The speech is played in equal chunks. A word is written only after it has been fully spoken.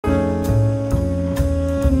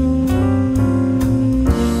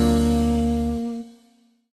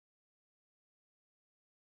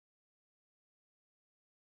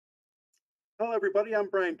Well, everybody, I'm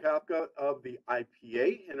Brian Kapka of the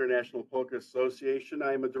IPA International Polka Association.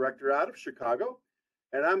 I am a director out of Chicago,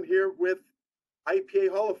 and I'm here with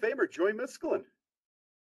IPA Hall of Famer Joey Miskulin.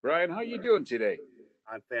 Brian, how you doing today?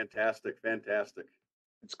 I'm fantastic.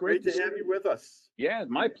 It's great to have you with us. Yeah,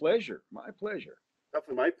 my pleasure.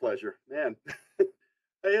 Definitely my pleasure, man.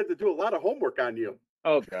 I had to do a lot of homework on you.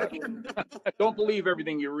 Oh gosh, don't believe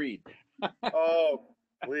everything you read. Oh,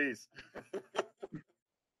 please.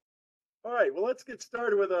 All right, well, let's get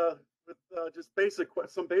started with just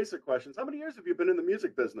some basic questions. How many years have you been in the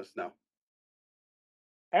music business now?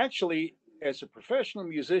 Actually, as a professional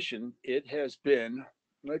musician, it has been,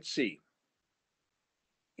 let's see,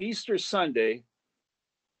 Easter Sunday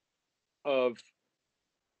of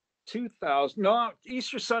 2000, no,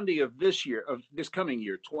 Easter Sunday of this coming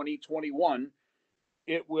year, 2021,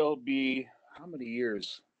 it will be how many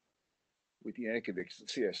years with Yankovic?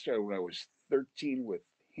 Let's see, I started when I was 13 with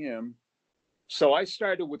him. So I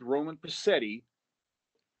started with Roman Passetti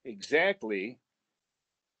exactly.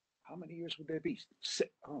 How many years would that be?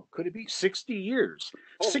 Could it be 60 years?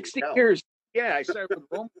 Holy 60 cow. years. Yeah, I started with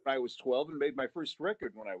Roman when I was 12 and made my first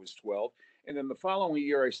record when I was 12. And then the following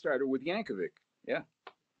year, I started with Yankovic. Yeah.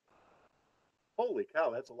 Holy cow,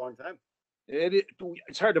 that's a long time.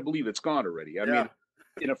 It's hard to believe it's gone already. I mean,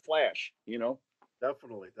 in a flash,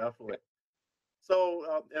 Definitely. Yeah.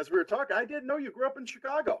 So as we were talking, I didn't know you grew up in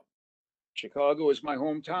Chicago. Chicago is my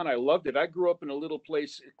hometown. I loved it. I grew up in a little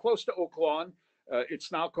place close to Oak Lawn. It's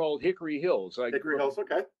now called Hickory Hills. Hickory Hills,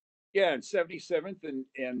 okay. Yeah, and 77th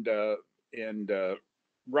and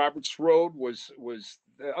Roberts Road was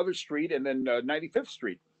the other street, and then 95th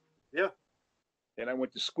Street. Yeah. And I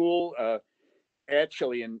went to school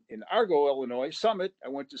actually in Argo, Illinois, Summit. I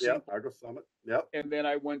went to St. Argo Summit. Yep. And then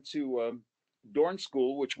I went to Dorn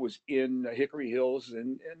School, which was in Hickory Hills,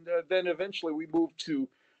 and then eventually we moved to.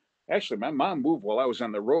 Actually, my mom moved while I was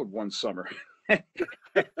on the road one summer,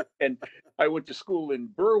 and I went to school in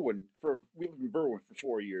Berwyn. We lived in Berwyn for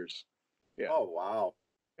 4 years. Yeah. Oh wow.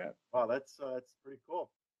 Yeah. Wow, that's pretty cool.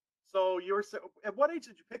 So at what age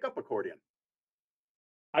did you pick up accordion?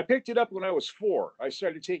 I picked it up when I was 4. I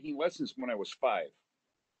started taking lessons when I was 5.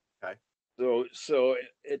 Okay. So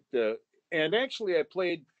and actually I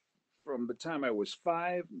played from the time I was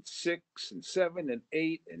 5 and 6 and 7 and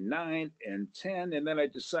 8 and 9 and 10, and then I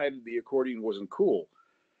decided the accordion wasn't cool.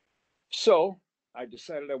 So I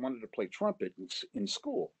decided I wanted to play trumpet in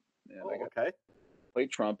school. And I played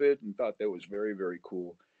trumpet and thought that was very, very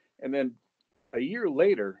cool. And then a year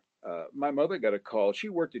later, my mother got a call. She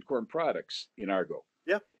worked at Corn Products in Argo.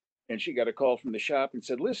 Yeah. And she got a call from the shop and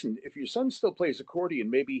said, "Listen, if your son still plays accordion,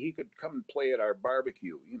 maybe he could come and play at our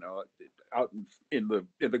barbecue, out in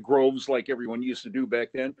the groves like everyone used to do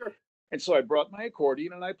back then." Sure. And so I brought my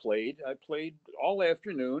accordion and I played. I played all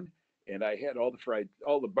afternoon, and I had all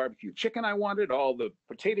the barbecue chicken I wanted, all the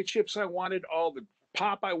potato chips I wanted, all the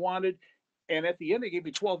pop I wanted. And at the end, they gave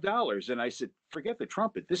me $12. And I said, "Forget the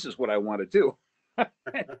trumpet. This is what I want to do."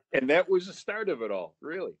 And that was the start of it all,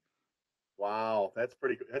 really. Wow, that's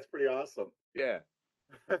pretty awesome. Yeah.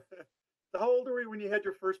 So how old were you when you had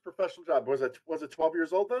your first professional job? Was it 12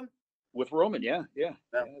 years old then? With Roman, yeah.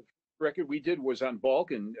 The record we did was on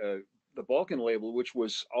Balkan, the Balkan label, which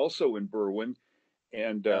was also in Berwyn.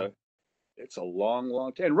 And it's a long,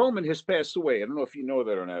 long time. And Roman has passed away. I don't know if you know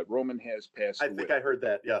that or not. Roman has passed away. I think I heard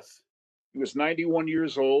that, yes. He was 91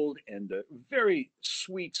 years old and a very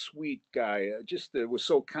sweet guy. Just was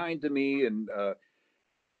so kind to me. And,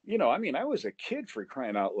 I was a kid, for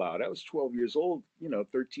crying out loud. I was 12 years old,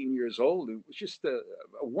 13 years old. It was just a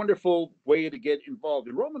wonderful way to get involved.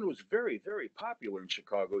 And Roman was very, very popular in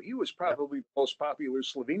Chicago. He was probably the most popular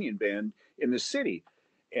Slovenian band in the city.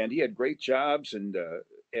 And he had great jobs and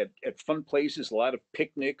at fun places, a lot of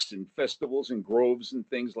picnics and festivals and groves and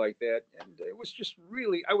things like that. And it was just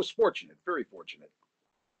really, I was fortunate, very fortunate.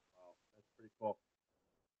 Wow, that's pretty cool.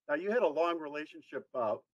 Now, you had a long relationship,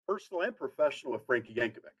 personal and professional, with Frankie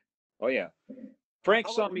Yankovic. Oh, yeah. Frank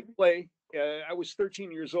saw me play. I was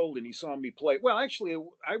 13 years old and he saw me play. Well, actually,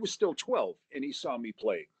 I was still 12 and he saw me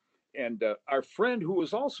play. And our friend, who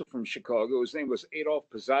was also from Chicago, his name was Adolf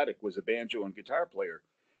Pozadik, was a banjo and guitar player.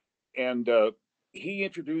 And he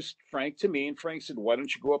introduced Frank to me, and Frank said, "Why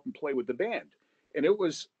don't you go up and play with the band?" And it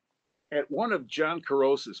was at one of John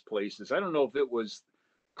Caros's places. I don't know if it was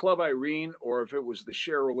Club Irene or if it was the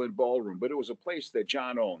Sherilyn Ballroom, but it was a place that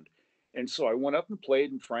John owned. And so I went up and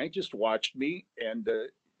played, and Frank just watched me, and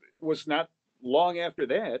it was not long after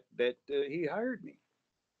that he hired me.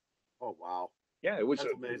 Oh, wow. Yeah, it was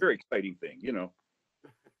a very exciting thing,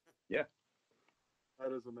 Yeah.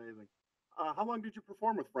 That is amazing. How long did you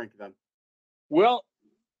perform with Frank then? Well,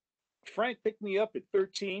 Frank picked me up at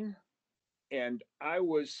 13, and I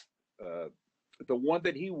was uh, the one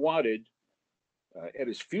that he wanted at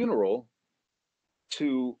his funeral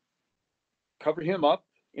to cover him up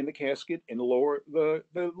in the casket and lower the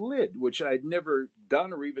lid, which I'd never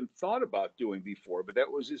done or even thought about doing before, but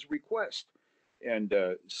that was his request. And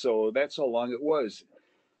so that's how long it was.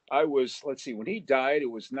 I was, let's see, when he died,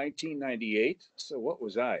 it was 1998. So what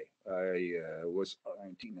was I? I was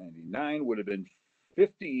 1999, would have been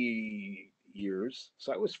 50 years.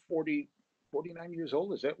 So I was 49 years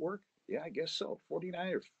old. Does that work? Yeah, I guess so.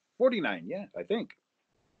 49 or 49. Yeah, I think.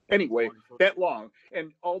 Anyway, that long.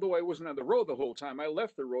 And although I wasn't on the road the whole time, I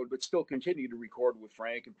left the road, but still continued to record with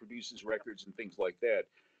Frank and produce his records and things like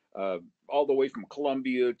that. All the way from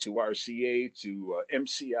Columbia to RCA to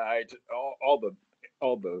MCI to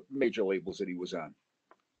all the major labels that he was on.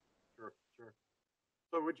 Sure, sure.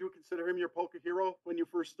 So would you consider him your polka hero when you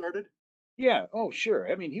first started? Yeah, oh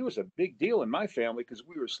sure. I mean, he was a big deal in my family because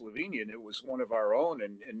we were Slovenian. It was one of our own,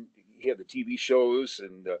 and he had the TV shows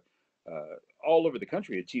and all over the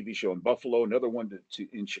country. A TV show in Buffalo, another one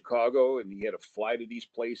in Chicago, and he had to fly to these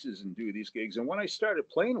places and do these gigs. And when I started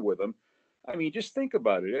playing with him, I mean, just think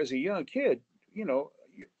about it. As a young kid, you know,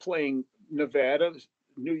 you're playing Nevada,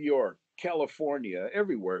 New York, California,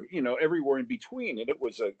 everywhere, you know, everywhere in between, and it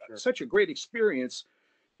was Sure. such a great experience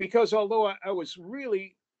because although I was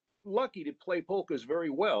really lucky to play polkas very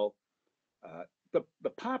well, uh, the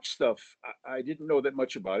pop stuff I didn't know that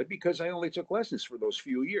much about it because I only took lessons for those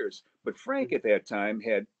few years. But Frank at that time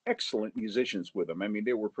had excellent musicians with him. I mean,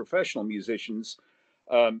 they were professional musicians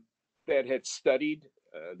um, that had studied.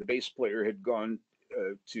 The bass player had gone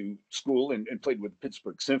to school and played with the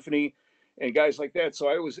Pittsburgh Symphony and guys like that. So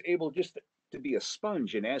I was able just to be a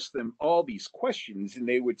sponge and ask them all these questions, and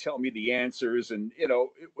they would tell me the answers. And you know,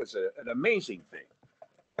 it was an amazing thing.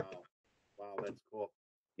 Wow, wow, that's cool.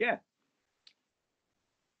 Yeah.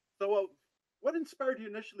 So, what inspired you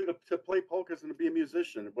initially to play polkas and to be a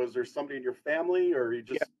musician? Was there somebody in your family, or you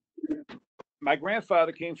Yeah, just? my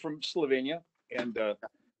grandfather came from Slovenia,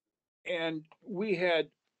 and we had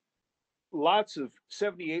lots of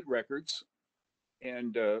 '78 records.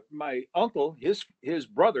 And my uncle, his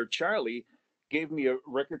brother Charlie, gave me a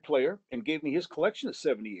record player and gave me his collection of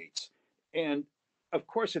 '78s. And of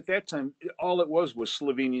course, at that time, all it was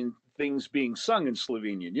Slovenian things being sung in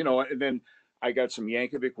Slovenian, you know. And then I got some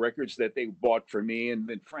Yankovic records that they bought for me, and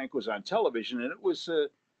then Frank was on television, and it was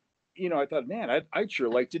you know, I thought, man, I'd sure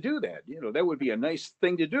like to do that. You know, that would be a nice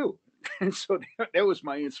thing to do. And so that was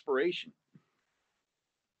my inspiration.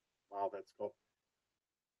 Wow, that's cool.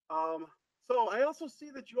 Um, so I also see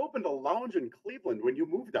that you opened a lounge in Cleveland when you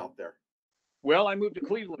moved out there. Well, I moved to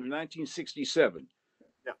Cleveland in 1967,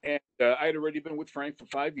 Yeah. and I had already been with Frank for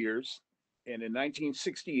 5 years. And in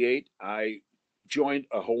 1968, I joined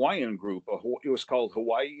a Hawaiian group. It was called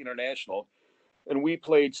Hawaii International, and we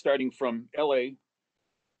played starting from LA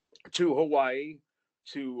to Hawaii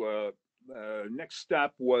to next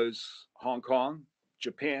stop was Hong Kong,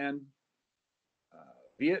 Japan,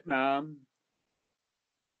 Vietnam,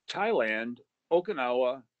 Thailand,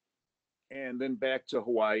 Okinawa, and then back to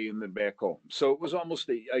Hawaii and then back home. So it was almost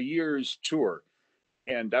a year's tour,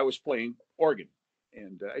 and I was playing organ.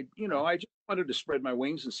 And you know, I just wanted to spread my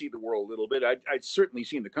wings and see the world a little bit. I'd certainly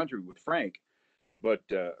seen the country with Frank, but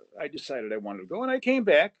I decided I wanted to go, and I came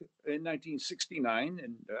back in 1969,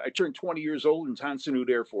 and I turned 20 years old in Tan Son Nhut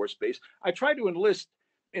Air Force Base. I tried to enlist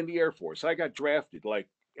in the Air Force. I got drafted like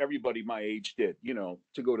everybody my age did, you know,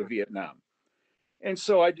 to go to Vietnam. And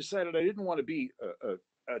so I decided I didn't want to be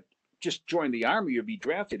just join the army or be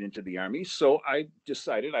drafted into the army. So I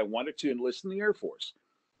decided I wanted to enlist in the Air Force.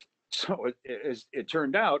 So as it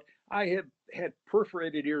turned out, I had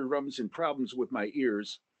perforated eardrums and problems with my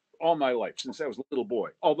ears all my life since I was a little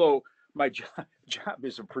boy. Although my job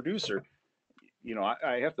as a producer, you know,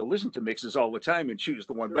 I have to listen to mixes all the time and choose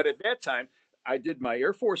the one. Sure. But at that time, I did my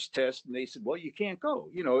Air Force test, and they said, "Well, you can't go.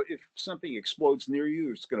 You know, if something explodes near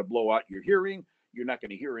you, it's going to blow out your hearing. You're not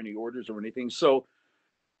going to hear any orders or anything." So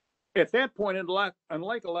at that point,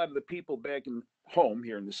 unlike a lot of the people back in home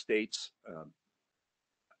here in the States,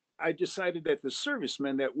 I decided that the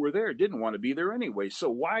servicemen that were there didn't want to be there anyway. So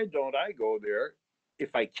why don't I go there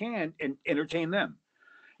if I can and entertain them?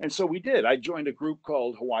 And so we did. I joined a group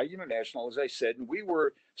called Hawaii International, as I said, and we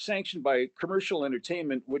were sanctioned by Commercial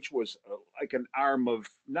Entertainment, which was like an arm of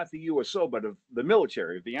not the USO, but of the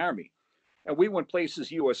military, of the Army. And we went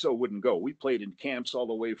places USO wouldn't go. We played in camps all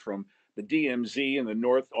the way from the DMZ in the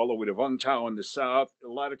north, all the way to Vung Tau in the south. A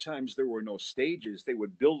lot of times there were no stages. They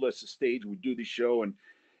would build us a stage, we'd do the show, and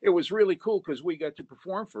it was really cool because we got to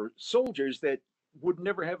perform for soldiers that would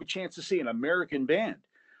never have a chance to see an American band.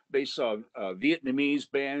 They saw Vietnamese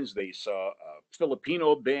bands, they saw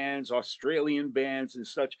Filipino bands, Australian bands, and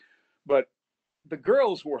such. But the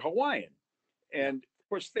girls were Hawaiian, Yeah. and of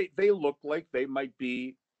course they looked like they might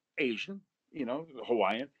be Asian,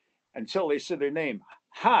 Hawaiian, until they said their name.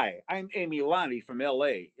 Hi, I'm Amy Lonnie from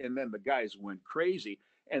L.A. And then the guys went crazy.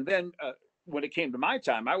 And then when it came to my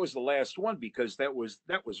time, I was the last one because that was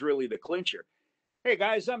really the clincher. Hey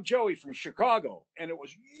guys, I'm Joey from Chicago. And it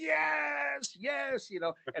was yes, yes.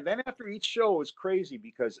 And then after each show, it was crazy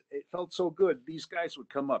because it felt so good. These guys would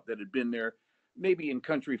come up that had been there maybe in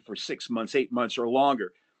country for 6 months, 8 months or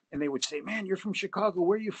longer. And they would say, Man, you're from Chicago.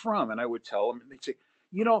 Where are you from? And I would tell them, and they'd say,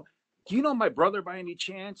 you know, do you know my brother by any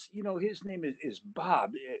chance? His name is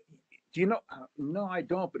Bob. Do you know? No, I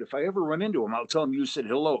don't. But if I ever run into him, I'll tell him you said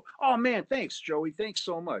hello. Oh man, thanks, Joey. Thanks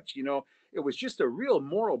so much. It was just a real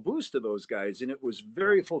moral boost to those guys, and it was Yeah.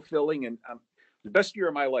 very fulfilling and the best year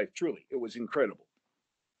of my life. Truly, it was incredible.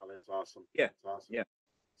 Oh, that's awesome. Yeah, That's awesome. yeah.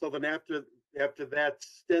 So then after that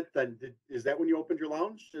stint, then is that when you opened your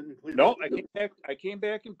lounge in No, Cleveland? I came back. I came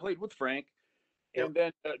back and played with Frank, Yep. and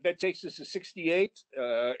then that takes us to '68,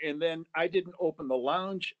 and then I didn't open the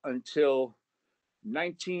lounge until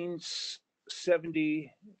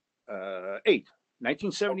 1978.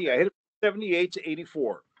 1970. Okay. I hit it 78 to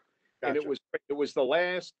 84. And it Gotcha. was the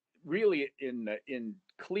last really in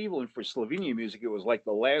Cleveland for Slovenian music. It was like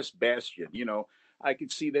the last bastion. I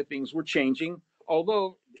could see that things were changing,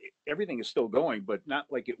 although everything is still going, but not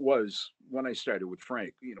like it was when I started with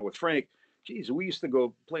Frank. With Frank, geez, we used to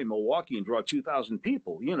go play Milwaukee and draw 2,000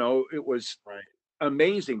 people. It was Right.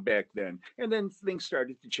 amazing back then. And then things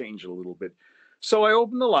started to change a little bit. So I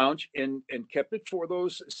opened the lounge and kept it for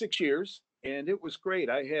those 6 years, and it was great.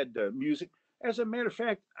 I had music. As a matter of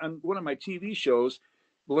fact, on one of my TV shows,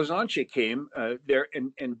 Blazonche came there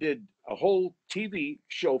and did a whole TV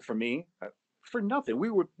show for me for nothing.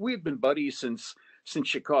 We had been buddies since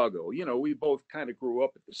Chicago. We both kind of grew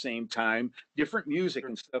up at the same time, different music Sure.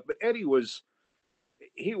 and stuff. But Eddie was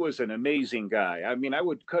he was an amazing guy. I mean, I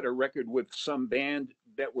would cut a record with some band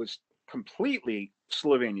that was completely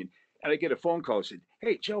Slovenian, and I get a phone call said,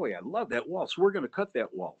 "Hey, Joey, I love that waltz. We're going to cut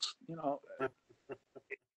that waltz."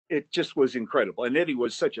 It just was incredible. And Eddie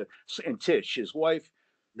was and Tish, his wife,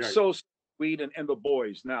 Right. so sweet, and the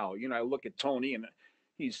boys now. I look at Tony, and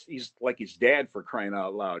he's like his dad for crying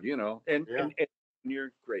out loud. And Yeah. and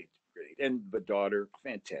you're great, great, and the daughter,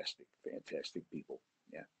 fantastic, fantastic people.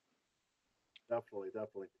 Yeah. Definitely.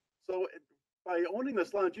 Definitely. So by owning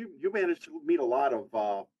this lounge, you managed to meet a lot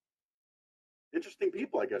of interesting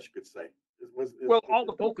people, I guess you could say. Well, all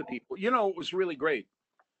the polka people, it was really great.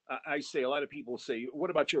 I say a lot of people say, "What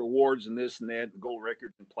about your awards and this and that, and gold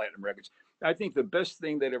records and platinum records?" I think the best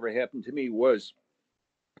thing that ever happened to me was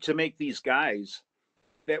to make these guys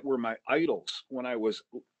that were my idols when I was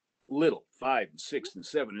little, 5 and 6 and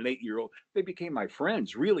 7 and 8 year old. They became my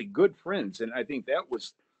friends, really good friends, and I think that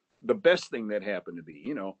was the best thing that happened to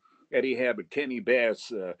me. Eddie Habit, Kenny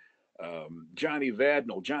Bass, Johnny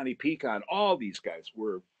Vadnal, Johnny Pecan, all these guys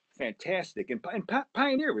were fantastic and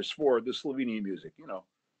pioneers for the Slovenian music.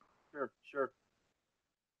 Sure. Sure.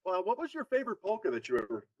 Well, what was your favorite polka that you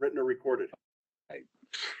ever written or recorded? I,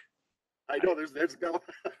 I know there's go.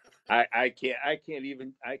 I can't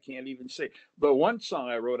even say. But one song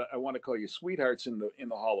I wrote, I want to call you "Sweethearts" in the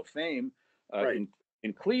Hall of Fame Right.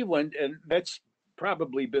 in Cleveland, and that's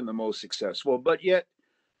probably been the most successful. But yet,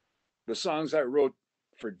 the songs I wrote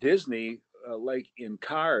for Disney, like in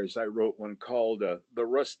Cars, I wrote one called "The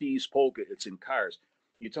Rust-eze Polka." It's in Cars.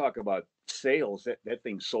 You talk about sales. That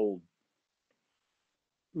thing sold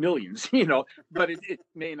millions, but it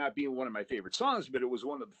may not be one of my favorite songs, but it was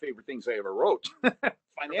one of the favorite things I ever wrote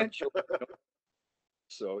financially.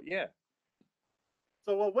 So yeah.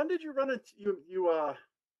 So, well, when did you run into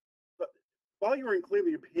while you were in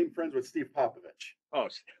Cleveland, you became friends with Steve Popovich? Oh,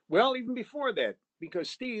 well, even before that, because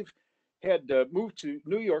Steve had moved to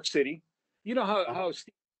New York City. You know Uh-huh. how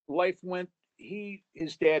Steve's life went.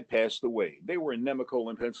 His dad passed away. They were in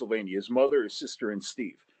Nemacolin, Pennsylvania. His mother, his sister, and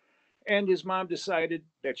Steve. And his mom decided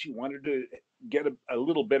that she wanted to get a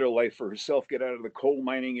little better life for herself, get out of the coal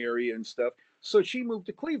mining area and stuff. So she moved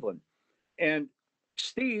to Cleveland. And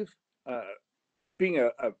Steve, uh, being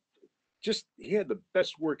just he had the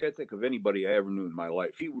best work ethic of anybody I ever knew in my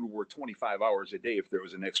life. He would work 25 hours a day if there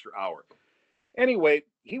was an extra hour. Anyway,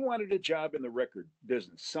 he wanted a job in the record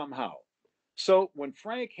business somehow. So when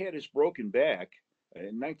Frank had his broken back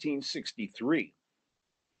in 1963,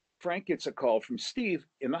 Frank gets a call from Steve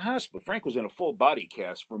in the hospital. Frank was in a full body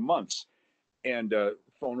cast for months, and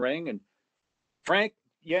phone rang, and Frank,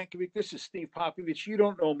 Yankovic, this is Steve Popovich. You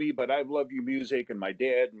don't know me, but I love your music, and my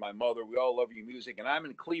dad and my mother, we all love your music. And I'm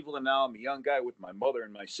in Cleveland now. I'm a young guy with my mother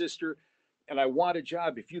and my sister, and I want a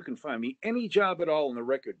job if you can find me any job at all in the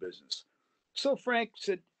record business. So Frank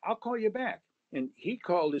said, I'll call you back. And he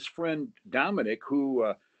called his friend Dominic,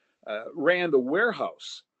 who ran the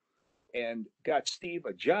warehouse, and got Steve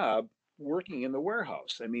a job working in the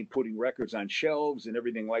warehouse. I mean, putting records on shelves and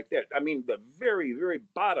everything like that. I mean, the very, very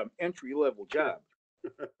bottom entry level job.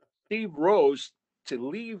 Steve rose to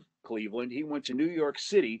leave Cleveland. He went to New York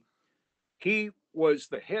City. He was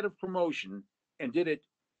the head of promotion and did it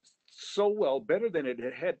so well, better than it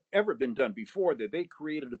had ever been done before, that they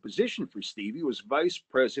created a position for Steve. He was vice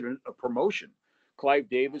president of promotion. Clive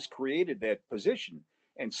Davis created that position.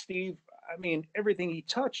 And Steve, I mean, everything he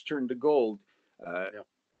touched turned to gold. Yeah.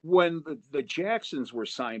 When the Jacksons were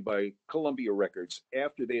signed by Columbia Records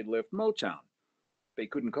after they had left Motown, they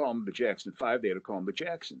couldn't call them the Jackson Five. They had to call them the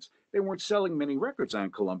Jacksons. They weren't selling many records on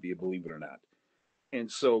Columbia, believe it or not. And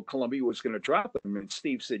so Columbia was going to drop him. And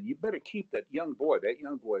Steve said, you better keep that young boy. That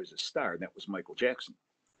young boy is a star. And that was Michael Jackson.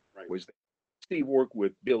 Right. Was Steve worked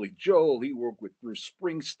with Billy Joel. He worked with Bruce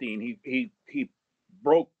Springsteen. He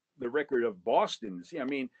broke the record of Boston's. I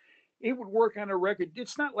mean, he would work on a record.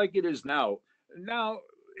 It's not like it is now. Now,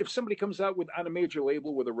 if somebody comes out with on a major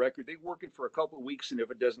label with a record, they work it for a couple of weeks, and if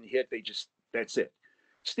it doesn't hit, that's it.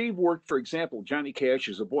 Steve worked, for example, Johnny Cash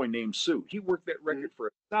is a boy named Sue. He worked that record for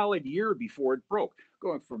a solid year before it broke,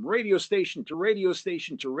 going from radio station to radio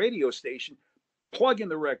station to radio station, plugging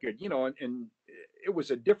the record, and it was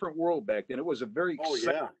a different world back then. It was a very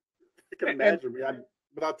yeah, I can and imagine. Yeah,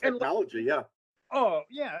 without and technology, yeah. oh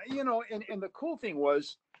yeah, and the cool thing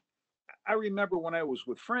was, I remember when I was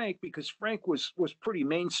with Frank, because Frank was pretty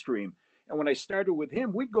mainstream. And when I started with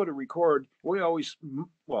him, we'd go to record. We always,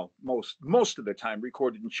 well, most of the time,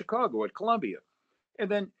 recorded in Chicago at Columbia, and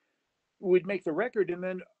then we'd make the record, and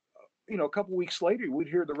then a couple weeks later, we'd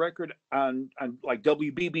hear the record on like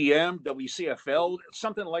WBBM, WCFL,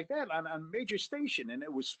 something like that, on major station. And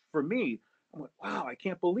it was, for me, I'm like, wow, I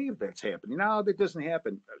can't believe that's happening. Now that doesn't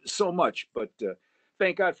happen so much, but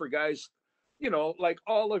thank God for guys, like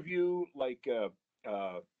all of you, like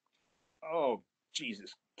oh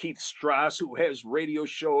Jesus, Keith Strauss, who has radio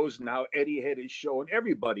shows now. Eddie had his show, and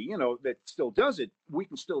everybody, that still does it. We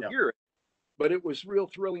can still Yeah. hear it, but it was real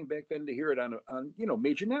thrilling back then to hear it on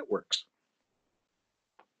major networks.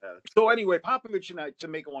 So anyway, Popovich and I, to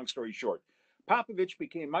make a long story short, Popovich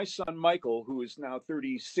became my son Michael, who is now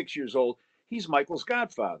 36 years old. He's Michael's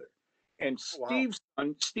godfather, and Steve's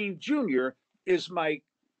son, Steve Jr., is my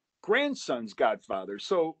grandson's godfather.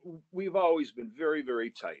 So we've always been very,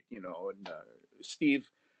 very tight, and Steve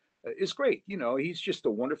is great. He's just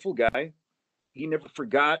a wonderful guy. He never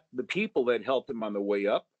forgot the people that helped him on the way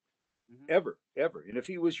up, ever. And if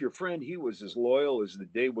he was your friend, he was as loyal as the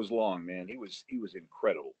day was long, man. He was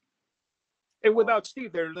incredible. And without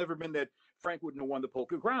Steve, there'd never been that Frank wouldn't have won the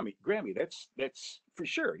polka Grammy. That's for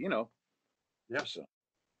sure, Yeah, So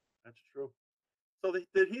that's true. So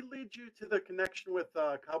did he lead you to the connection with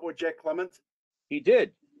Cowboy Jack Clement? he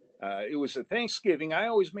did. It was a Thanksgiving. I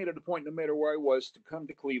always made it a point, no matter where I was, to come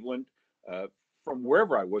to Cleveland from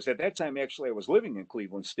wherever I was. At that time, actually, I was living in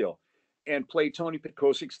Cleveland still, and play Tony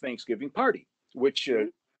Petkosik's Thanksgiving party, which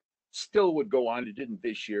still would go on. It didn't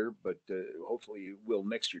this year, but hopefully it will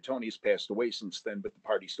next year. Tony has passed away since then, but the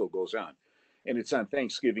party still goes on. And it's on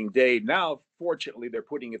Thanksgiving Day. Now, fortunately, they're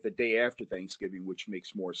putting it the day after Thanksgiving, which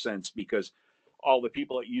makes more sense, because all the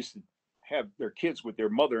people that used to have their kids with their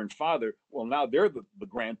mother and father, well, now they're the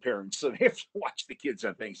grandparents, so they have to watch the kids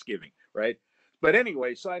on Thanksgiving, right? But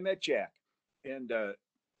anyway, so I met Jack. And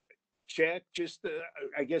Jack just,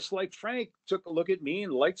 I guess like Frank, took a look at me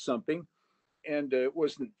and liked something. And it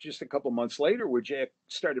wasn't just a couple months later where Jack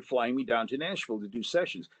started flying me down to Nashville to do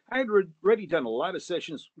sessions. I had already done a lot of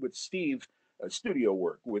sessions with Steve, studio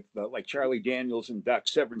work with like Charlie Daniels and Doc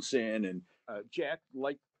Severinsen. And Jack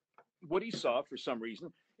liked what he saw for some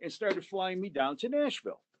reason and started flying me down to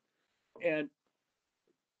Nashville. And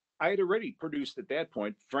I had already produced at that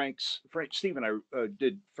point Steve and I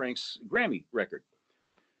did Frank's Grammy record.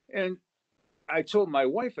 And I told my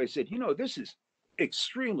wife, I said, this is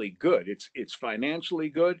extremely good. It's financially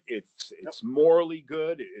good. It's morally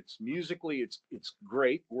good. It's musically, it's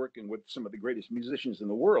great, working with some of the greatest musicians in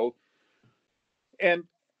the world. And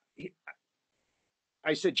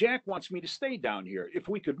I said, Jack wants me to stay down here. If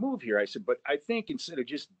we could move here, I said, but I think instead of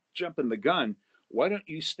just jumping the gun, why don't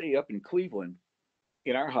you stay up in Cleveland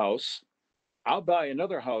in our house? I'll buy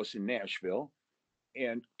another house in Nashville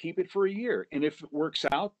and keep it for a year. And if it works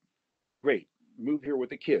out, great, move here with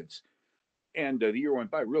the kids. And the year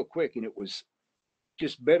went by real quick, and it was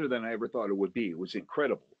just better than I ever thought it would be. It was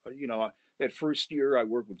incredible. That first year I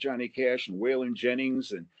worked with Johnny Cash and Waylon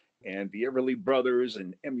Jennings and the Everly Brothers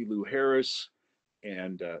and Emmylou Harris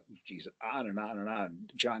and geez, on and on and on.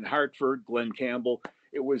 John Hartford, Glenn Campbell.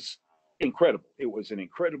 It was incredible. It was an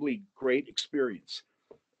incredibly great experience.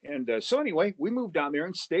 And so anyway, we moved down there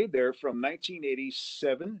and stayed there from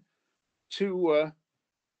 1987 to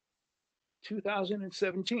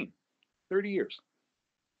 2017, 30 years.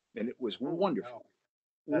 And it was wonderful. Wow.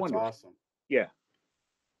 That's Wonderful. awesome. Yeah.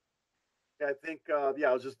 Yeah, I think I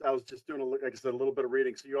was just doing like I said, a little bit of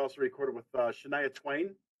reading. So you also recorded with Shania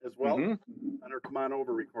Twain as well on her "Come On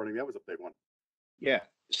Over" recording. That was a big one. Yeah.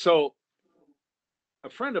 So a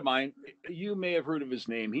friend of mine, you may have heard of his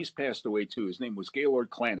name. He's passed away too. His name was Gaylord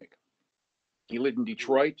Klanik. He lived in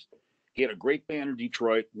Detroit. He had a great band in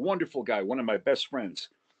Detroit. Wonderful guy, one of my best friends.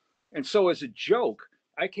 And so as a joke,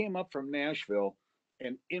 I came up from Nashville,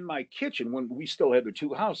 and in my kitchen, when we still had the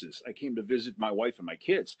two houses, I came to visit my wife and my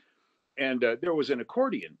kids. And there was an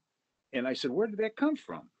accordion. And I said, where did that come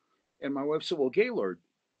from? And my wife said, well, Gaylord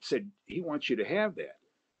said he wants you to have that.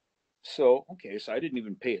 So, okay, so I didn't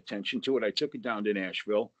even pay attention to it. I took it down to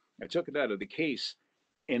Nashville. I took it out of the case,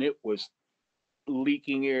 and it was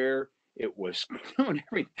leaking air. It was doing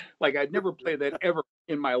everything. Like I'd never played that ever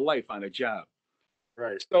in my life on a job.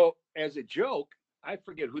 Right. So as a joke, I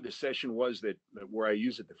forget who the session was that where I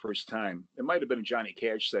used it the first time. It might have been a Johnny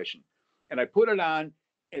Cash session. And I put it on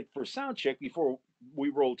and for sound check before we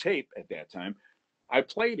rolled tape at that time. I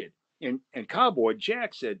played it. And Cowboy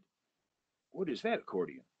Jack said, what is that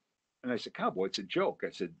accordion? And I said, Cowboy, it's a joke.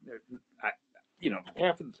 I said,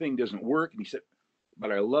 half of the thing doesn't work. And he said,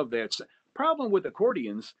 but I love that. Problem with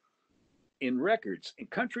accordions in records, in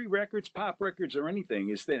country records, pop records, or anything,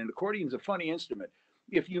 is that an accordion's a funny instrument.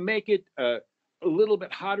 If you make it a little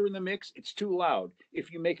bit hotter in the mix, it's too loud.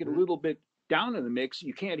 If you make it a little bit down in the mix,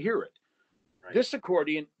 you can't hear it. Right. This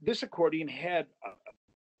accordion had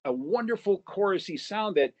a wonderful chorusy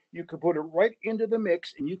sound that you could put it right into the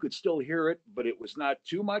mix and you could still hear it, but it was not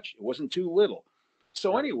too much. It wasn't too little.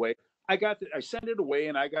 So anyway, I sent it away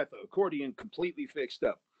and I got the accordion completely fixed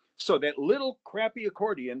up. So that little crappy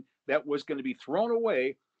accordion that was going to be thrown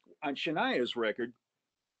away on Shania's record,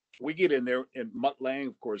 we get in there, and Mutt Lange,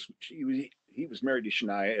 of course, he was married to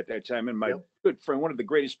Shania at that time, and my good friend, one of the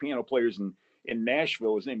greatest piano players in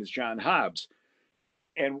Nashville, his name is John Hobbs,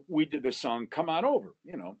 and we did the song "Come On Over,"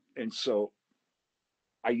 and so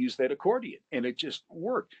I used that accordion, and it just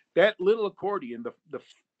worked. That little accordion, the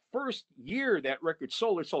first year that record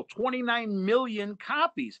sold, it sold 29 million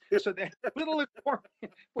copies. So that little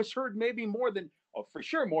accordion was heard maybe for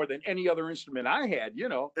sure more than any other instrument I had,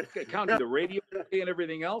 counting the radio and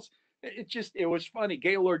everything else. It was funny.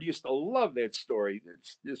 Gaylord used to love that story.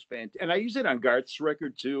 It's just fantastic. And I use it on Garth's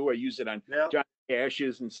record too. I use it on Johnny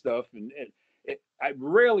Cash's and stuff. And I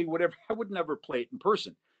would never play it in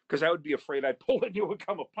person because I would be afraid I'd pull it and it would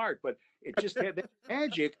come apart. But it just had that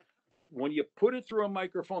magic. When you put it through a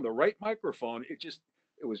microphone, the right microphone, it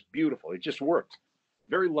was beautiful. It just worked.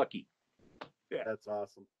 Very lucky. Yeah. That's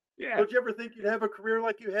awesome. Yeah. Don't you ever think you'd have a career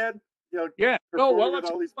like you had? Yeah. No, well,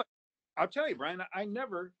 I'll tell you, Brian, I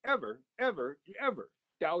never, ever, ever, ever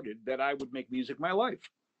doubted that I would make music my life.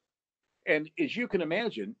 And as you can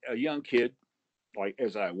imagine, a young kid, like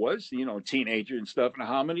as I was, teenager and stuff, and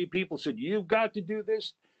how many people said, you've got to do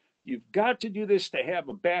this. You've got to do this to have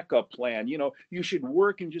a backup plan. You should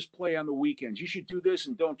work and just play on the weekends. You should do this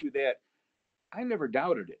and don't do that. I never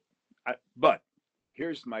doubted it. But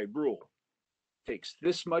here's my rule. It takes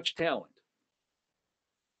this much talent,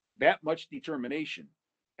 that much determination,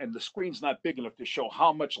 and the screen's not big enough to show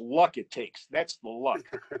how much luck it takes. That's the luck.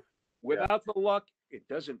 Without the luck, it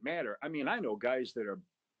doesn't matter. I mean, I know guys that are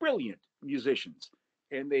brilliant musicians,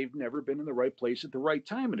 and they've never been in the right place at the right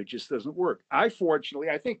time, and it just doesn't work. I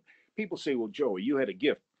think people say, well, Joey, you had a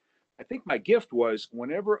gift. I think my gift was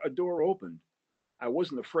whenever a door opened, I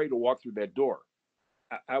wasn't afraid to walk through that door.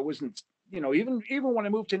 I wasn't, even when I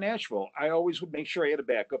moved to Nashville, I always would make sure I had a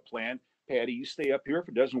backup plan. Patty, you stay up here. If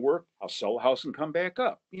it doesn't work, I'll sell a house and come back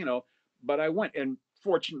up, But I went, and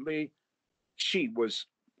fortunately, she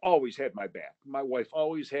always had my back. My wife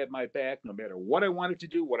always had my back, no matter what I wanted to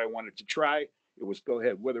do, what I wanted to try. It was go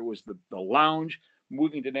ahead, whether it was the lounge,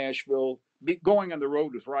 moving to Nashville, going on the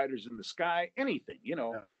road with Riders in the Sky, anything,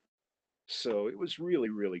 Yeah. So it was really,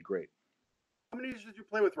 really great. How many years did you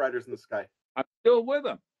play with Riders in the Sky? I'm still with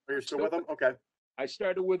them. Oh, you're still with them? Okay. I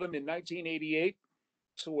started with them in 1988.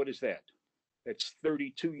 So what is that? That's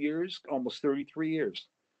 32 years, almost 33 years.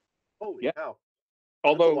 Holy cow.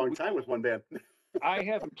 Although that's a long time with one band. I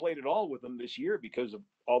haven't played at all with them this year because of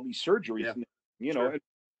all these surgeries,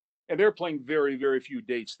 and they're playing very, very few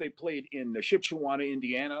dates. They played in Shipshewana,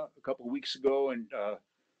 Indiana, a couple of weeks ago, and a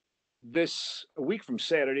week from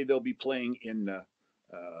Saturday they'll be playing in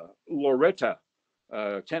Loretta,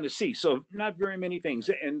 Tennessee. So not very many things.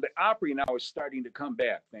 And the Opry now is starting to come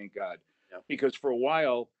back, thank God, because for a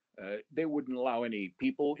while they wouldn't allow any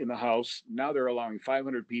people in the house. Now they're allowing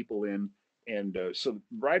 500 people in. And so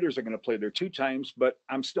riders are going to play there 2 times, but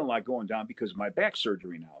I'm still not going down because of my back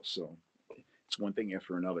surgery now. So it's one thing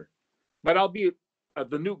after another. But I'll be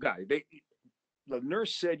the new guy. The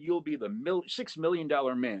nurse said, you'll be the $6 million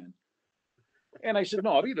man. And I said,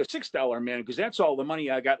 no, I'll be the $6 man because that's all the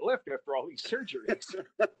money I got left after all these surgeries.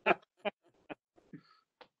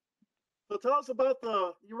 So tell us about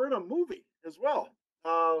you were in a movie as well.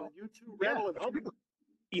 U2 Rattle and Hum.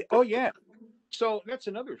 Yeah. Oh, yeah. So that's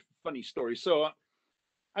another funny story. So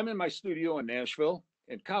I'm in my studio in Nashville,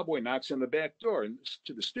 and Cowboy knocks on the back door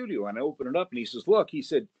to the studio, and I open it up, and he says, look, he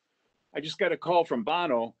said, I just got a call from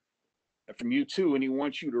Bono from U2, and he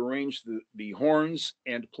wants you to arrange the horns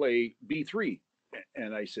and play B3.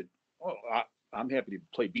 And I said, oh, I'm happy to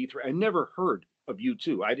play B3. I never heard of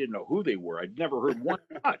U2. I didn't know who they were. I'd never heard one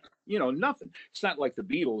cut, nothing. It's not like the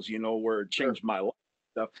Beatles, where it changed my life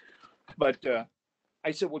stuff. But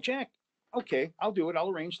I said, well, Jack, okay, I'll do it. I'll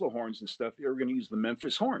arrange the horns and stuff. You're going to use the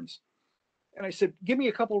Memphis horns. And I said, give me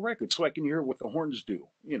a couple of records so I can hear what the horns do.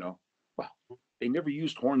 Well, they never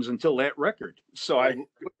used horns until that record. So I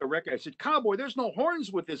put the record. I said, Cowboy, there's no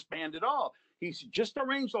horns with this band at all. He said, just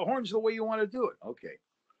arrange the horns the way you want to do it. Okay.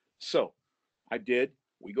 So I did.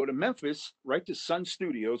 We go to Memphis, right to Sun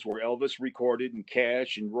Studios, where Elvis recorded, and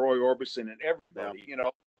Cash and Roy Orbison and everybody,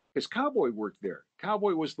 because Cowboy worked there.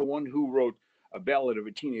 Cowboy was the one who wrote A Ballad of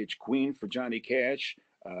a Teenage Queen for Johnny Cash,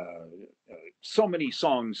 so many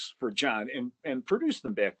songs for John, and produced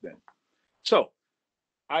them back then. So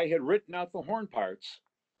I had written out the horn parts,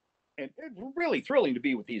 and it was really thrilling to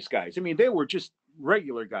be with these guys. I mean, they were just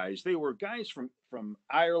regular guys. They were guys from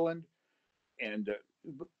Ireland, and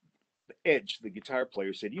Edge, the guitar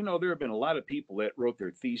player, said, there have been a lot of people that wrote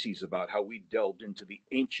their theses about how we delved into the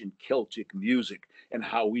ancient Celtic music and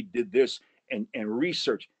how we did this and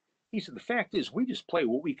research. He said, the fact is, we just play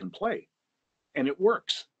what we can play, and it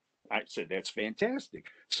works. I said, that's fantastic.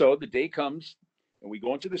 So the day comes, and we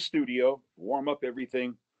go into the studio, warm up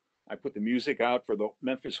everything. I put the music out for the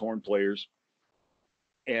Memphis horn players,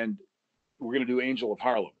 and we're going to do Angel of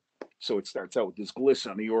Harlem. So it starts out with this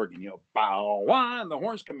glisten on the organ, bow, wah, and the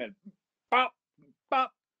horns come in, bop,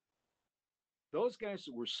 bop. Those guys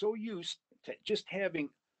were so used to just having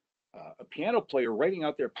a piano player writing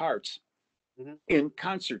out their parts in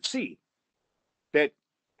concert C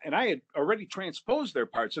and I had already transposed their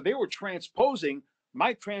parts, so they were transposing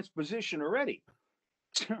my transposition already.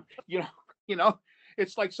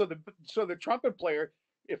 It's like so the trumpet player,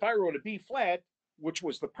 if I wrote a B flat, which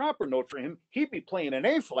was the proper note for him, he'd be playing an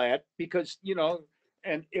A flat because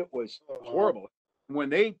and it was horrible. When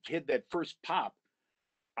they hit that first pop,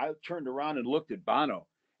 I turned around and looked at Bono,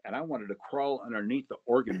 and I wanted to crawl underneath the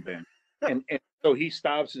organ bench. and so he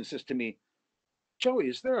stops and says to me, Joey,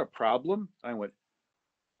 is there a problem? I went,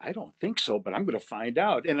 I don't think so, but I'm going to find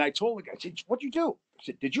out. And I told the guy, I said, what'd you do? I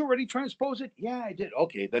said, did you already transpose it? Yeah, I did.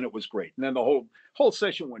 Okay, then it was great. And then the whole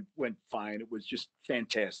session went fine. It was just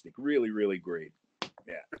fantastic. Really, really great.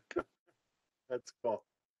 Yeah. That's cool.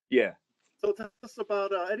 Yeah. So tell us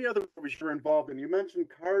about any other movies you're involved in. You mentioned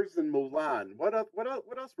Cars and Mulan. What else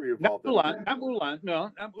were you involved in? Not Mulan.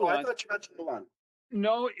 No, not Mulan. Oh, I thought you mentioned Mulan.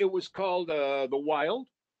 No, it was called The Wild.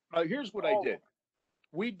 Here's what I did.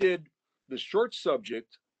 We did the short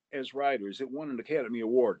subject as writers. It won an Academy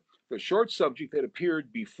Award. The short subject that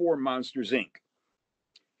appeared before Monsters, Inc.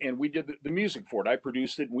 And we did the music for it. I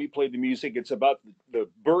produced it, and we played the music. It's about the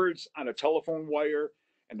birds on a telephone wire,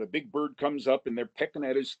 and the big bird comes up, and they're pecking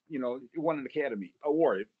at his, it won an Academy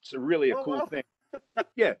Award. It's really a cool thing.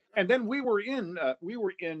 Yeah. And then we were in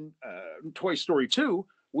Toy Story 2.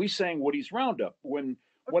 We sang Woody's Roundup when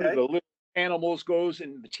one of the little animals goes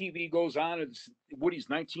and the TV goes on. It's Woody's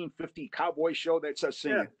 1950 cowboy show. That's us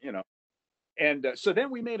singing, And so then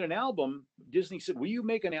we made an album. Disney said, will you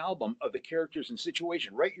make an album of the characters and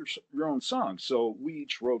situation? Write your own songs. So we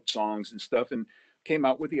each wrote songs and stuff and came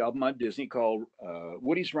out with the album on Disney called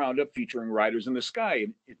Woody's Roundup, featuring Riders in the Sky.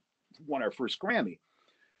 And it won our first Grammy.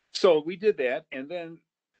 So we did that. And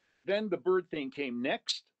then the bird thing came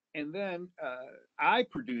next. And then I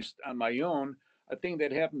produced on my own a thing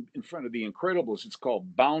that happened in front of The Incredibles. It's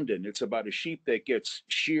called Boundin'. It's about a sheep that gets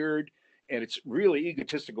sheared, and it's really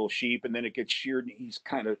egotistical sheep, and then it gets sheared, and he's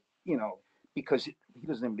kind of, because he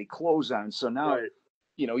doesn't have any clothes on. So now,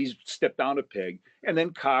 he's stepped down a peg. And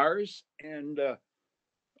then Cars, and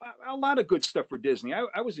a lot of good stuff for Disney.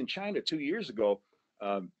 I was in China 2 years ago.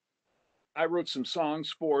 Um, I wrote some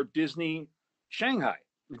songs for Disney Shanghai,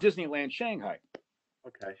 Disneyland Shanghai.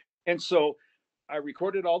 Okay. And so I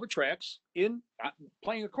recorded all the tracks in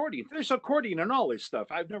playing accordion. There's accordion and all this stuff.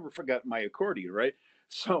 I've never forgotten my accordion, right?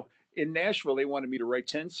 So in Nashville, they wanted me to write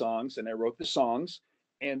 10 songs, and I wrote the songs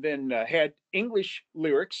and then had English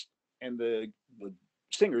lyrics, and the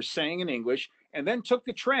singers sang in English, and then took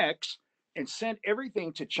the tracks and sent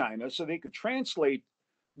everything to China so they could translate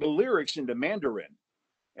the lyrics into Mandarin.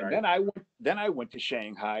 And Right. then I went to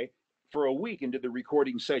Shanghai for a week and did the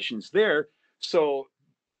recording sessions there. So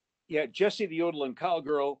yeah, Jessie the Yodeling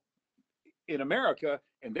Cowgirl in America,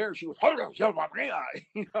 and there she was,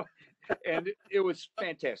 you know, and it was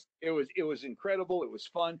fantastic. It was incredible. It was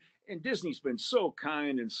fun, and Disney's been so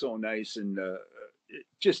kind and so nice, and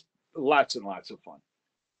just lots and lots of fun.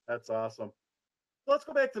 That's awesome. Let's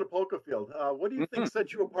go back to the polka field. What do you think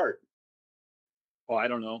set you apart? Oh, I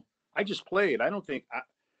don't know. I just played. I don't think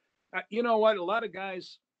you know what? A lot of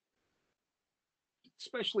guys,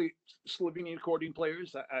 especially Slovenian accordion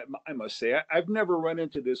players, I must say, I've never run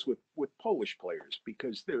into this with Polish players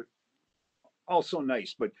because they're also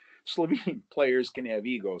nice, but Slovenian players can have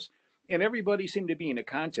egos, and everybody seemed to be in a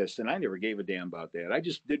contest, and I never gave a damn about that. I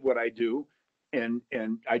just did what I do, and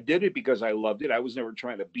I did it because I loved it. I was never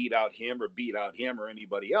trying to beat out him or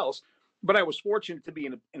anybody else, but I was fortunate to be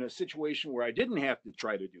in a situation where I didn't have to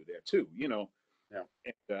try to do that too, you know. Yeah.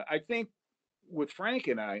 And, I think with Frank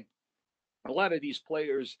and I, a lot of these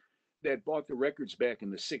players that bought the records back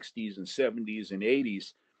in the 60s and 70s and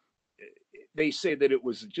 80s, they say that it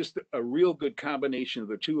was just a real good combination of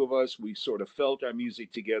the two of us. We sort of felt our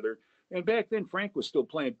music together. And back then, Frank was still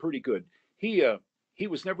playing pretty good. He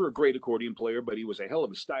was never a great accordion player, but he was a hell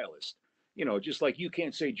of a stylist. You know, just like you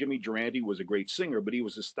can't say Jimmy Durante was a great singer, but he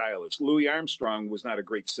was a stylist. Louis Armstrong was not a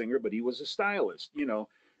great singer, but he was a stylist. You know,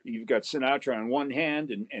 you've got Sinatra on one hand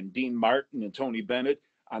and Dean Martin and Tony Bennett.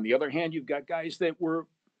 On the other hand, you've got guys that were,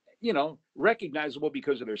 you know, recognizable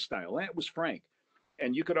because of their style. That was Frank.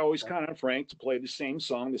 And you could always count on Frank to play the same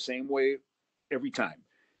song the same way every time.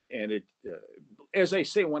 And as I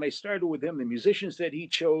say, when I started with him, the musicians that he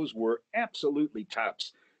chose were absolutely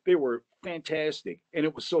tops. They were fantastic, and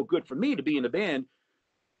it was so good for me to be in a band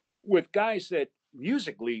with guys that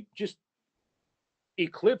musically just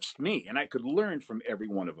eclipsed me, and I could learn from every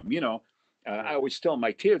one of them. You know, I always tell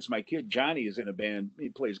my kid Johnny is in a band, he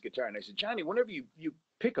plays guitar, and I said, Johnny, whenever you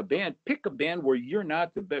pick a band where you're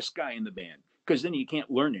not the best guy in the band, because then you can't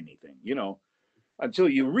learn anything, you know, until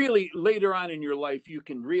you really later on in your life you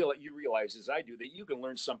realize, as I do, that you can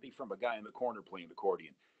learn something from a guy in the corner playing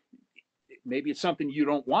accordion. Maybe it's something you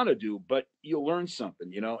don't want to do, but you'll learn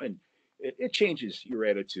something, you know, and it changes your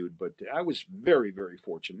attitude. But I was very, very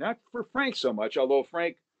fortunate. Not for Frank so much, although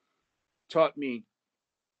Frank taught me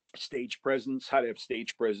stage presence, how to have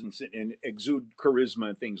stage presence and exude charisma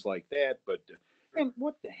and things like that. But and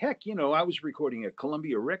what the heck, you know, I was recording at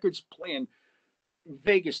Columbia Records, playing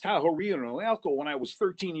Vegas, Tahoe, Rio, and Elko when I was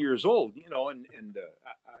 13 years old, you know, and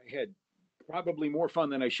I had probably more fun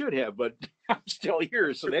than I should have, but I'm still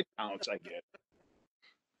here, so that counts, I guess.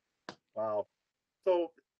 Wow.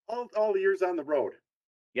 So all the years on the road.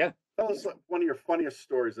 Yeah. Tell us one of your funniest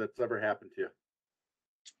stories that's ever happened to you.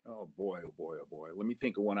 Oh boy, oh boy, oh boy. Let me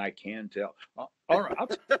think of one I can tell. All right,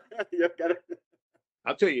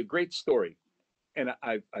 I'll tell you a great story, and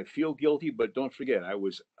I feel guilty, but don't forget, I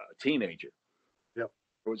was a teenager. Yep.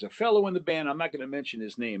 There was a fellow in the band. I'm not going to mention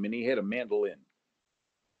his name, and he had a mandolin.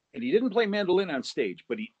 And he didn't play mandolin on stage,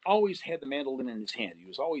 but he always had the mandolin in his hand. He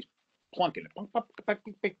was always plunking it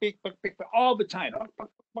all the time,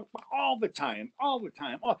 all the time, all the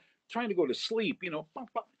time, trying to go to sleep, you know.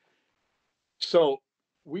 So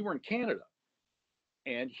we were in Canada,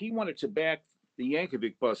 and he wanted to back the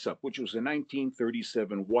Yankovic bus up, which was a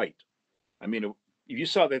 1937 white. I mean, if you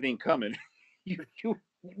saw that thing coming, you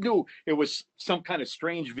knew it was some kind of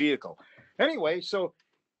strange vehicle. Anyway, so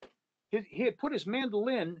he had put his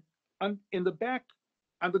mandolin in the back,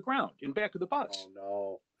 on the ground, in back of the bus.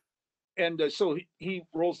 Oh no! And so he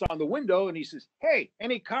rolls down the window and he says, "Hey,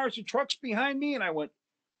 any cars or trucks behind me?" And I went,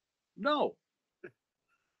 "No."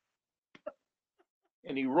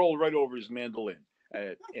 And he rolled right over his mandolin.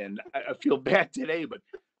 And I feel bad today, but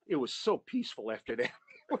it was so peaceful after that.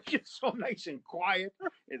 It was just so nice and quiet.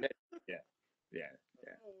 And that, yeah.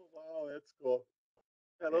 Oh, wow, that's cool.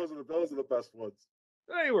 Yeah, those are the best ones.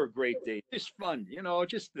 They were great days. Just fun, you know,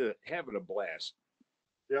 just having a blast.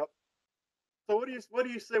 Yep. So what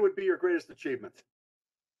do you say would be your greatest achievement?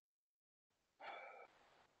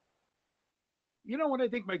 You know what I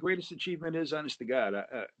think my greatest achievement is, honest to God?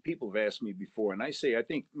 People have asked me before, and I say I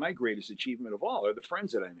think my greatest achievement of all are the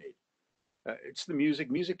friends that I made. It's the music.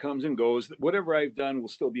 Music comes and goes. Whatever I've done will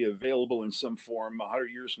still be available in some form 100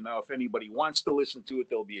 years from now. If anybody wants to listen to it,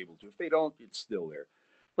 they'll be able to. If they don't, it's still there.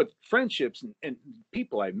 But friendships and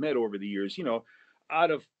people I've met over the years, out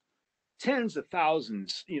of tens of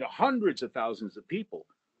thousands, hundreds of thousands of people,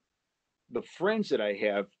 the friends that I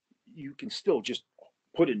have, you can still just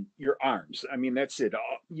put in your arms. I mean, that's it.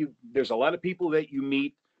 There's a lot of people that you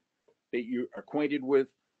meet that you're acquainted with,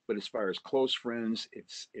 but as far as close friends,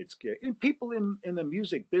 it's good. And people in the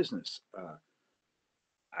music business.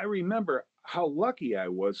 I remember how lucky I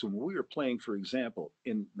was when we were playing, for example,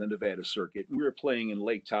 in the Nevada circuit. We were playing in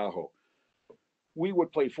Lake Tahoe. We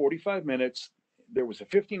would play 45 minutes. There was a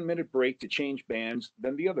 15-minute break to change bands.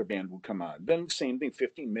 Then the other band would come on. Then the same thing,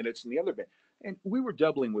 15 minutes, and the other band. And we were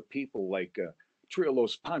doubling with people like Trio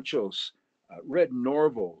Los Panchos, Red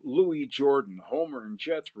Norvo, Louis Jordan, Homer and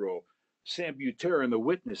Jethro, Sam Butera and the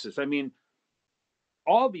Witnesses. I mean,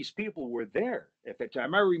 all these people were there at that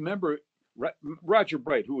time. I remember Roger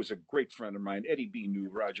Bright, who was a great friend of mine. Eddie B knew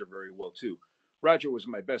Roger very well too. Roger was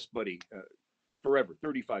my best buddy forever,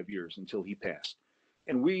 35 years until he passed.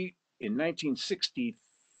 And we, in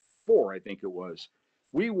 1964, I think it was,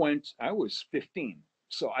 I was 15.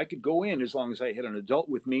 So I could go in as long as I had an adult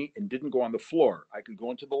with me and didn't go on the floor. I could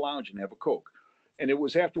go into the lounge and have a Coke. And it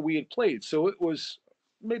was after we had played. So it was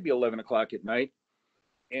maybe 11 o'clock at night.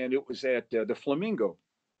 And it was at the Flamingo.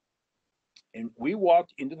 And we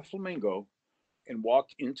walked into the Flamingo and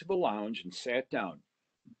walked into the lounge and sat down.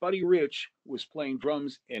 Buddy Rich was playing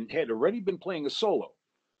drums and had already been playing a solo.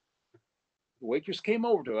 The waitress came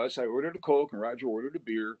over to us. I ordered a Coke and Roger ordered a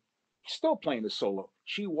beer. He's still playing the solo.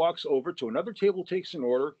 She walks over to another table, takes an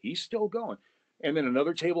order. He's still going. And then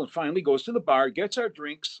another table, and finally goes to the bar, gets our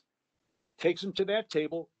drinks, takes them to that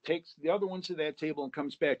table, takes the other ones to that table, and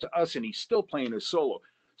comes back to us, and he's still playing his solo.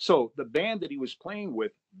 So the band that he was playing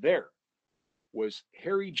with there was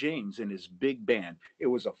Harry James and his big band. It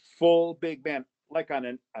was a full big band, like on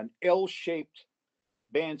an L-shaped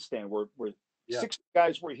bandstand where Yeah. 6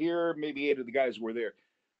 guys were here, maybe 8 of the guys were there.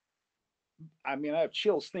 I mean, I have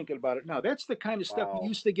chills thinking about it now. That's the kind of stuff Wow. you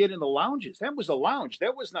used to get in the lounges. That was the lounge.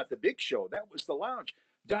 That was not the big show. That was the lounge.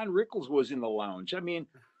 Don Rickles was in the lounge. I mean,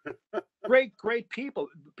 great people.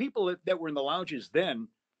 People that were in the lounges then,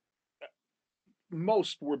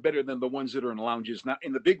 most were better than the ones that are in lounges now,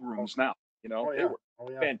 in the big rooms now. Oh, They yeah. were Oh,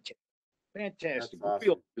 yeah. fantastic, fantastic, That's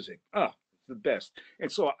real awesome. music. Oh, the best.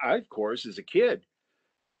 And so I, of course, as a kid,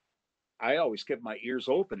 I always kept my ears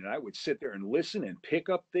open and I would sit there and listen and pick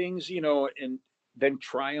up things, and then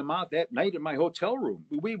try them out that night in my hotel room.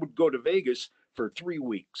 We would go to Vegas for 3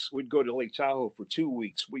 weeks. We'd go to Lake Tahoe for 2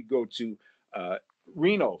 weeks. We'd go to uh,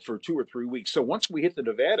 Reno for 2 or 3 weeks. So once we hit the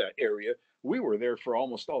Nevada area, we were there for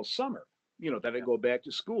almost all summer. Then I Yeah. go back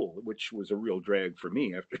to school, which was a real drag for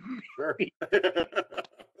me after. Sure.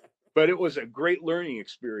 But it was a great learning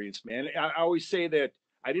experience, man. I always say that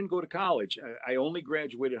I didn't go to college. I only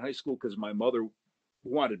graduated high school because my mother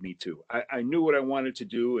wanted me to. I knew what I wanted to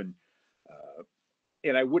do, uh,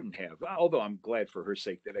 and I wouldn't have. Although I'm glad for her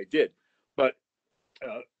sake that I did. But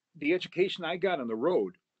uh, the education I got on the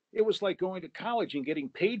road, it was like going to college and getting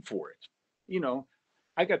paid for it. You know,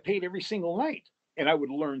 I got paid every single night, and I would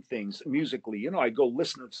learn things musically. I'd go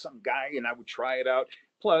listen to some guy and I would try it out.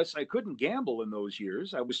 Plus, I couldn't gamble in those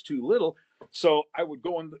years. I was too little, so I would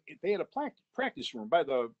go in. They had a practice room by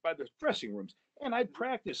the dressing rooms, and I'd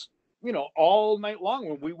practice. All night long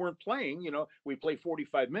when we weren't playing. We play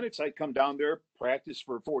 45 minutes. I'd come down there, practice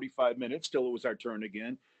for 45 minutes till it was our turn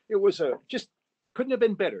again. It was just couldn't have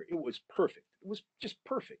been better. It was perfect. It was just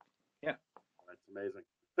perfect. Yeah, That's amazing.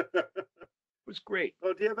 it was great.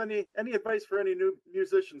 So, do you have any advice for any new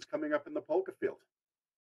musicians coming up in the polka field?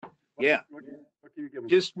 Yeah. What can you give them?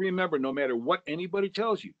 Just remember, no matter what anybody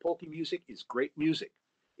tells you, polka music is great music.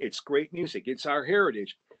 It's great music. It's our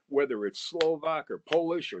heritage, whether it's Slovak or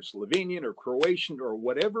Polish or Slovenian or Croatian or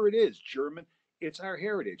whatever it is, German, it's our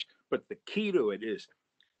heritage. But the key to it is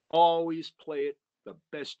always play it the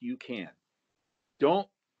best you can. Don't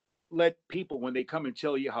let people, when they come and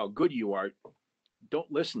tell you how good you are,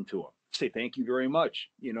 don't listen to them. Say thank you very much.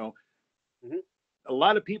 Mhm. A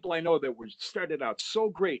lot of people I know that were started out so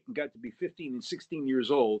great and got to be 15 and 16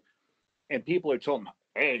 years old, and people had told them,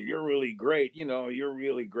 "Hey, you're really great. You're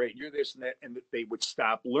really great. You're this and that," and they would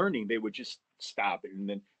stop learning. They would just stop it, and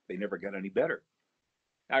then they never got any better.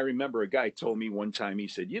 I remember a guy told me one time. He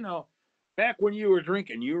said, "Back when you were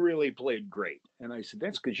drinking, you really played great." And I said,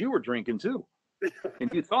 "That's because you were drinking too,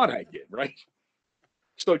 and you thought I did, right?"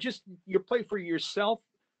 So just you play for yourself.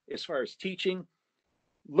 as far as teaching,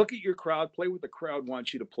 look at your crowd, play what the crowd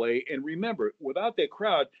wants you to play. And remember, without that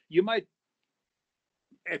crowd, you might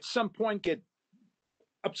at some point get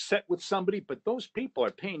upset with somebody, but those people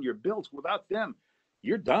are paying your bills. Without them,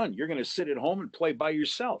 you're done. You're going to sit at home and play by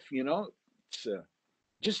yourself. It's,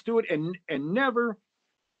 just do it, and never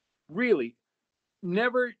really,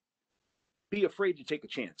 never be afraid to take a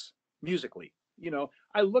chance musically.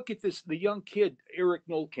 I look at the young kid, Eric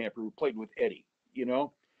Nolkamper, who played with Eddie,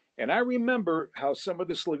 and I remember how some of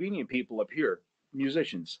the Slovenian people up here,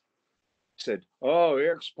 musicians, said, "Oh,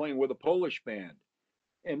 Eric's playing with a Polish band."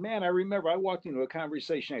 And man, I remember I walked into a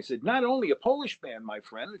conversation. I said, "Not only a Polish band, my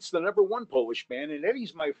friend, it's the number one Polish band, and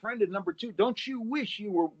Eddie's my friend at number two. Don't you wish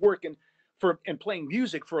you were working for and playing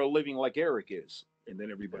music for a living like Eric is?" And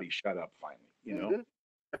then everybody shut up finally.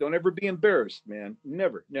 Don't ever be embarrassed, man.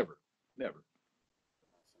 Never, never, never.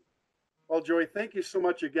 Well, Joey, thank you so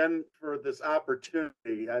much again for this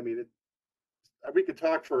opportunity. I mean, we could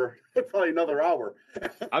talk for probably another hour.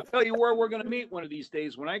 I'll tell you where we're going to meet one of these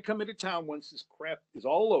days. When I come into town, once this crap is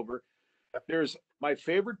all over, there's my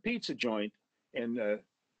favorite pizza joint, and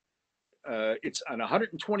it's on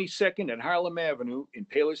 122nd and Harlem Avenue in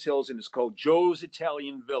Palos Hills, and it's called Joe's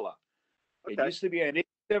Italian Villa. Okay. It used to be on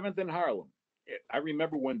 87th and Harlem. I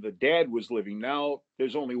remember when the dad was living. Now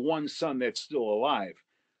there's only one son that's still alive.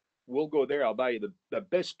 We'll go there. I'll buy you the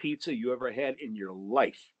best pizza you ever had in your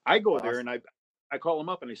life. I go there and I call them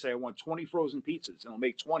up and I say, I want 20 frozen pizzas, and I'll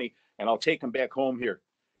make 20 and I'll take them back home here.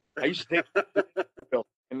 I used to take them,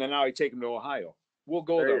 and then now I take them to Ohio. We'll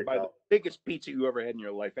go there, buy the biggest pizza you ever had in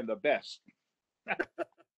your life and the best.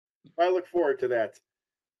 I look forward to that.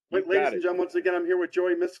 Ladies and gentlemen, once again, I'm here with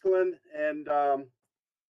Joey Miskulin, and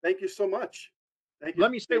thank you so much. Thank you.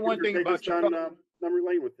 Let me say one thing about Chicago. Memory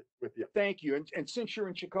lane with you. Thank you. And since you're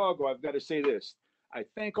in Chicago, I've got to say this. I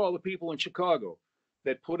thank all the people in Chicago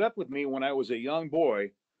that put up with me when I was a young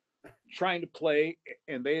boy trying to play,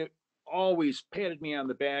 and they always patted me on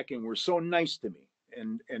the back and were so nice to me.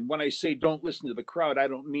 And when I say don't listen to the crowd, I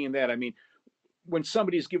don't mean that. I mean, when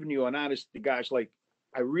somebody's giving you an honest to gosh, like,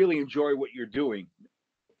 I really enjoy what you're doing,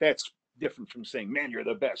 that's different from saying, man, you're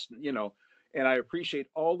the best, And I appreciate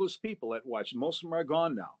all those people that watched. Most of them are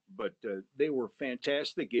gone now, but they were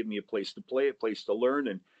fantastic. Gave me a place to play, a place to learn.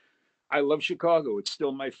 And I love Chicago. It's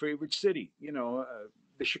still my favorite city,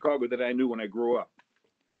 the Chicago that I knew when I grew up.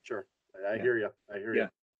 Sure. I hear you.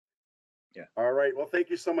 Yeah. All right. Well, thank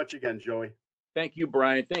you so much again, Joey. Thank you,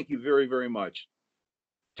 Brian. Thank you very, very much.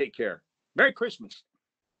 Take care. Merry Christmas.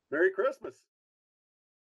 Merry Christmas.